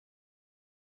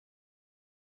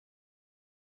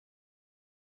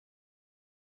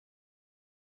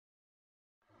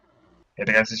Hey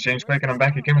there guys, it's James Quick, and I'm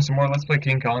back again with some more Let's Play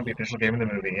King Kong, the official game of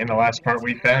the movie. In the last part,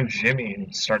 we found Jimmy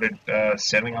and started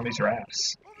sailing on these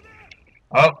rafts.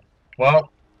 Oh,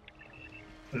 well,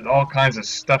 there's all kinds of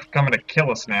stuff coming to kill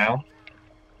us now.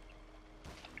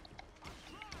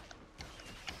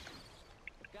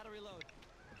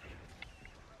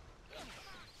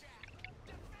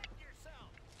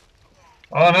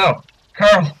 Oh no!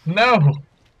 Carl, no!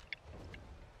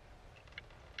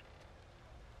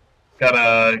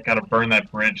 Gotta burn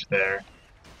that bridge there.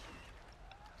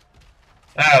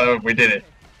 Oh, we did it.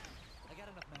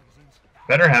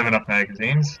 Better have enough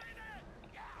magazines.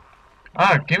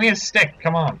 Ah, give me a stick,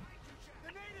 come on.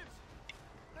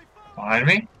 Behind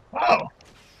me? Oh.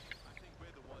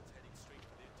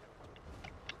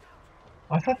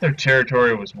 I thought their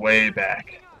territory was way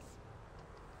back.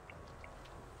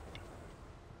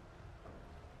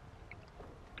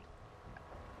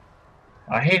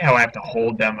 I hate how I have to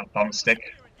hold down the thumbstick.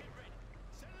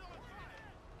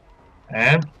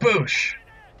 And boosh!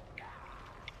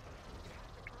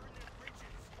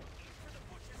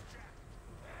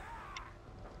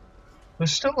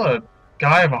 There's still a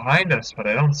guy behind us, but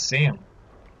I don't see him.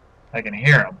 I can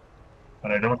hear him,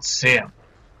 but I don't see him.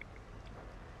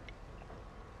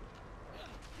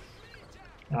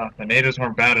 Oh, if the natives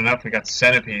weren't bad enough, we got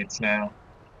centipedes now.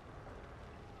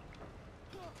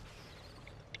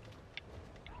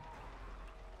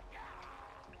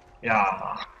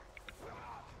 Yeah.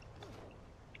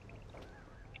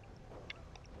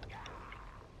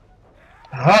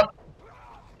 Huh?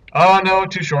 Oh no,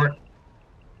 too short.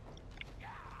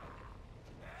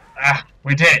 Ah,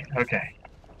 we did. Okay.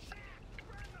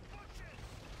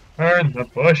 Burn the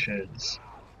bushes.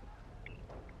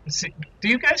 See, do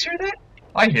you guys hear that?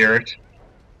 I hear it.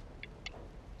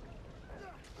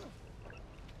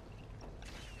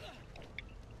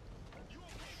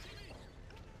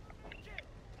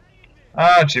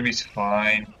 Ah, Jimmy's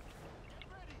fine.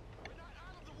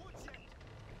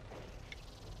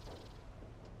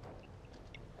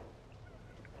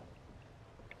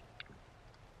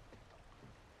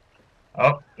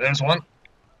 Oh, there's one.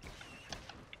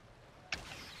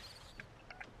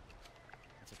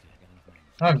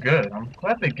 Oh, good. I'm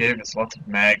glad they gave us lots of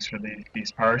mags for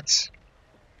these parts.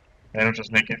 They don't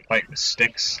just make it fight with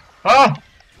sticks. Oh!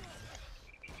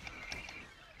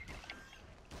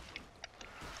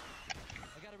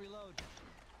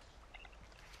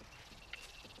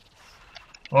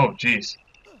 Oh, jeez.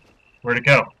 Where'd it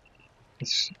go?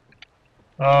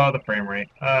 Oh, the frame rate.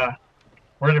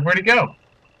 Where'd it go?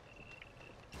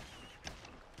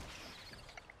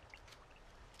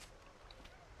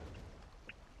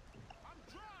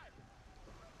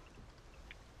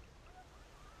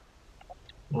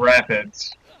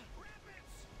 Rapids.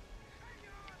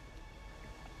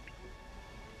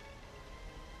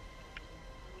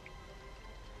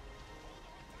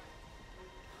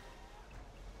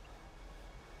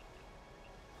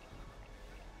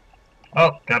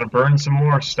 Oh, gotta burn some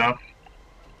more stuff.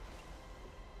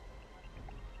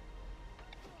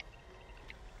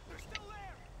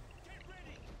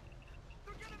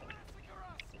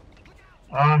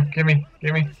 Gimme.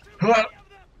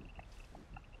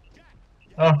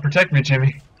 Oh, protect me,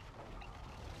 Jimmy.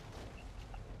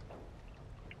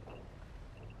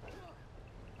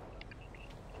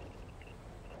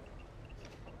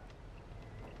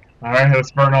 Alright,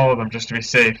 let's burn all of them just to be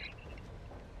safe.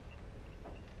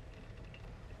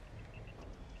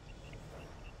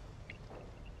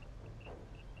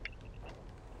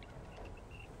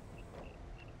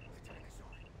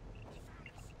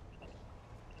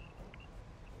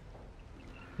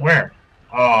 Where?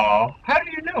 Oh, how do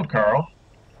you know, Carl?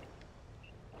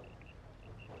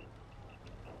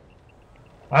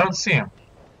 I don't see him.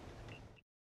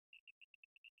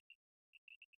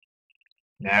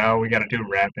 Now we gotta do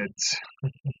rapids.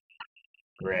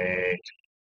 Great.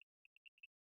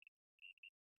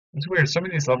 It's weird, some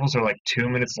of these levels are like 2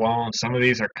 minutes long, some of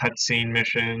these are cutscene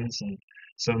missions, and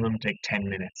some of them take 10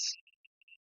 minutes.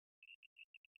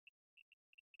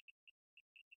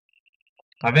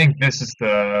 I think this is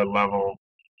the level.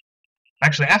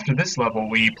 Actually, after this level,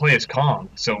 we play as Kong,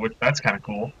 so that's kind of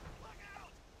cool.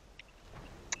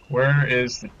 Where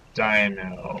is the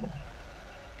dino?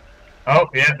 Oh,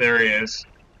 yeah, there he is.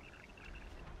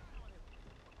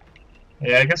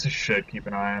 Yeah, I guess I should keep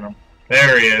an eye on him.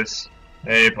 There he is.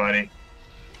 Hey, buddy.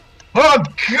 Oh,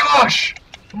 gosh!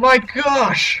 My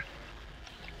gosh!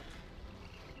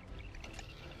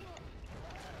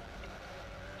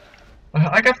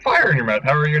 I got fire in your mouth.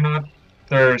 How are you not?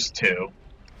 There's two.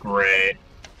 Great.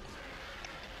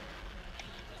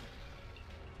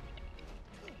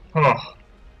 Oh.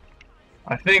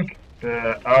 I think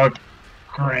the... Oh,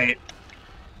 great.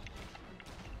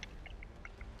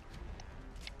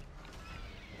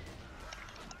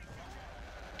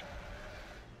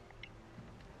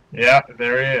 Yeah,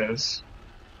 there he is.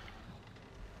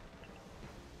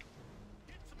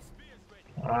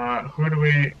 Who do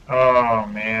we... Oh,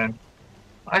 man.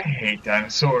 I hate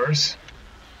dinosaurs.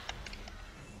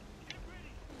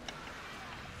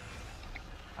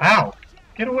 Ow!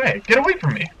 Get away! Get away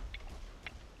from me!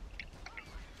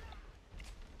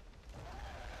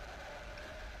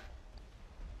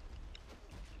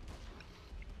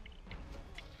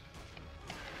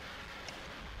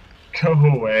 Go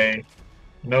away.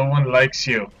 No one likes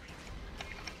you.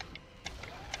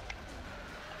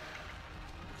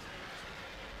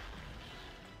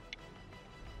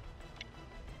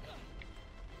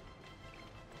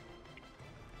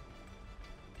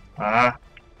 Ah.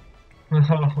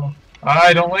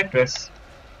 I don't like this.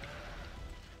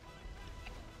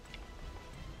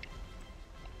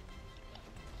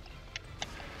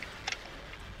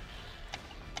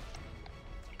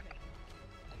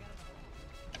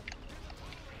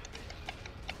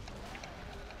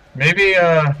 Maybe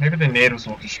the natives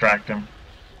will distract him.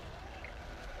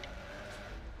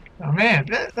 Oh man,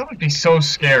 that would be so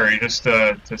scary just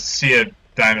to see a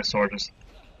dinosaur just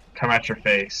come at your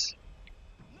face.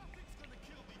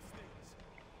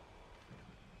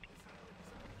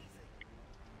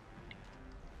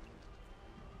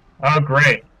 Oh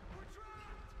great.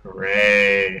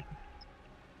 Great.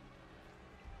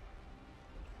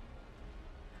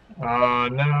 Oh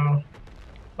no.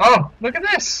 Oh, look at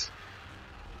this!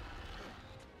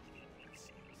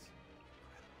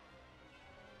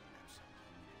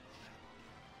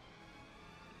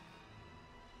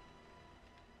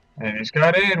 And he's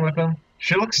got in with him.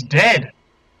 She looks dead.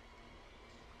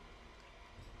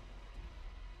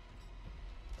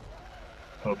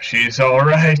 Hope she's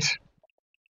alright.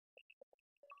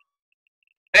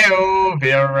 Ayo,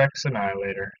 VRX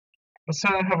Annihilator. Let's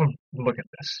have a look at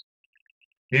this.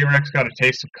 VRX got a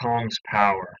taste of Kong's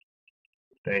power.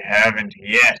 They haven't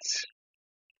yet.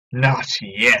 Not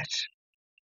yet.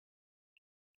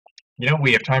 You know,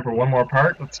 we have time for one more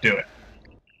part. Let's do it.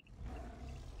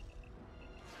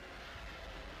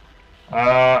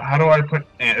 How do I put...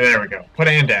 there we go. Put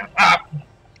Ann down. Ah!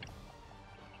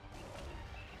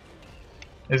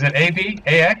 Is it AB?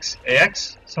 AX?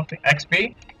 AX? Something?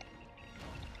 XB?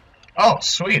 Oh,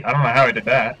 sweet. I don't know how I did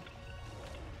that.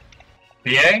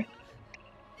 BA?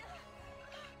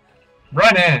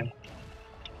 Run in!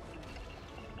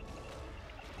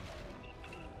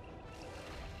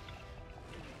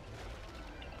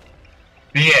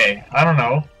 BA. I don't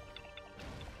know.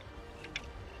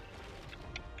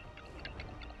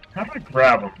 How do I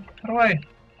grab him? How do I...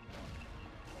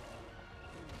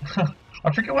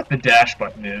 I forget what the dash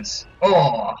button is.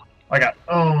 Oh, I got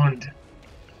owned.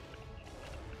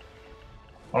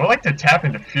 I would like to tap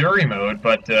into Fury mode,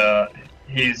 but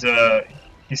he's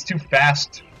too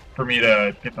fast for me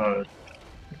to get the...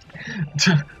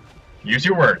 Use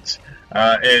your words.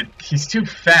 He's too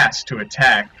fast to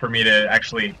attack for me to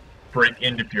actually break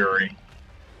into Fury.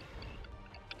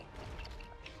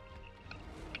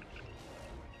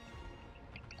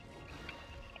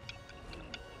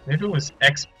 Maybe it was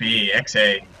XB,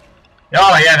 XA.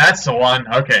 Oh yeah, that's the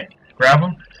one. Okay, grab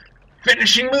him.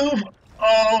 Finishing move!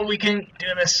 Oh, we can do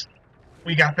this.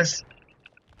 We got this.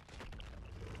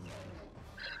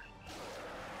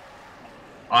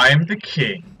 I'm the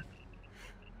king.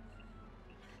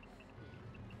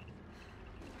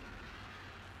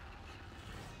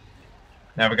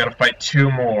 Now we gotta fight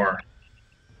two more.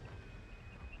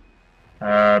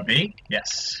 B?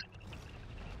 Yes.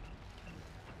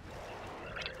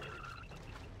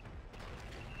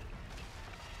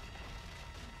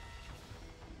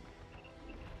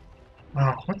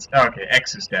 Oh, what's... Okay,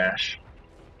 X is dash.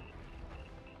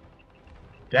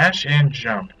 Dash and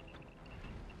jump.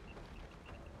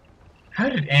 How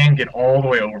did Ann get all the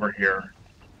way over here?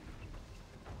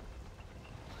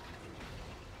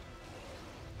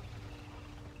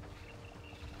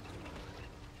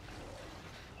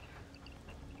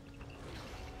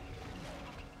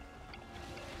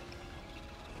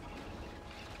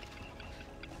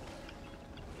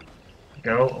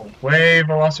 Go away,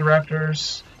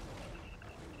 Velociraptors.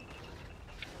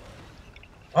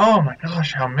 Oh my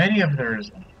gosh, how many of there is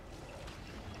there?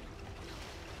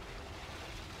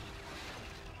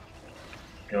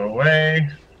 Go away.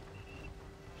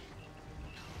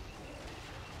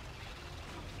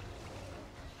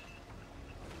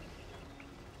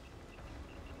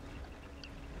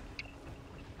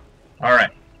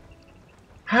 Alright.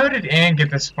 How did Ann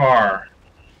get this far?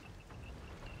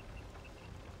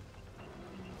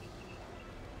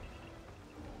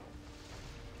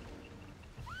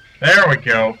 There we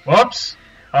go. Whoops.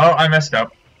 Oh, I messed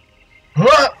up.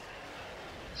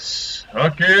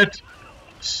 Suck it.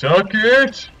 Suck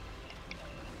it!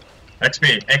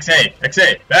 XB, XA,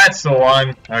 XA, that's the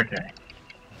one! Okay.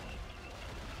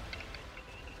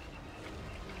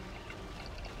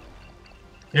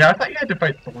 Yeah, I thought you had to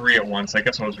fight 3 at once. I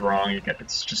guess I was wrong.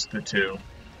 It's just the 2.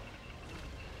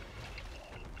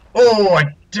 Oh,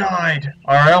 I died!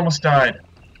 Or I almost died.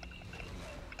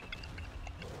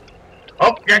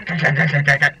 Oh,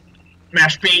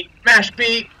 mash B, mash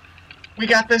B! We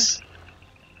got this!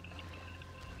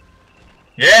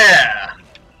 Yeah!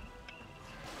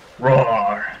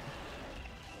 Roar!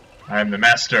 I'm the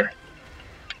master.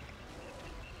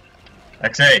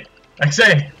 XA!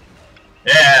 XA!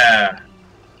 Yeah!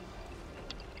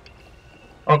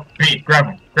 Oh, B, grab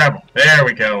him, grab him. There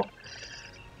we go.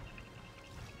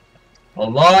 A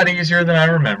lot easier than I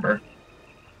remember.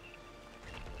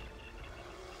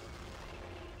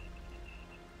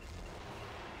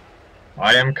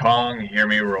 I am Kong, hear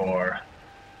me roar.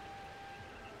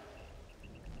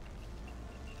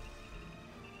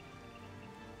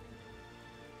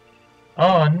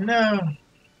 Oh no!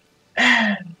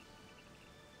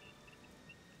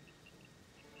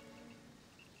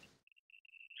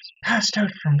 Passed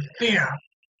out from fear.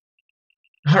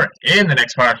 Alright, in the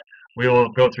next part, we will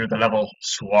go through the level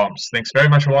Swamps. Thanks very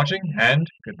much for watching, and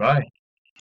goodbye.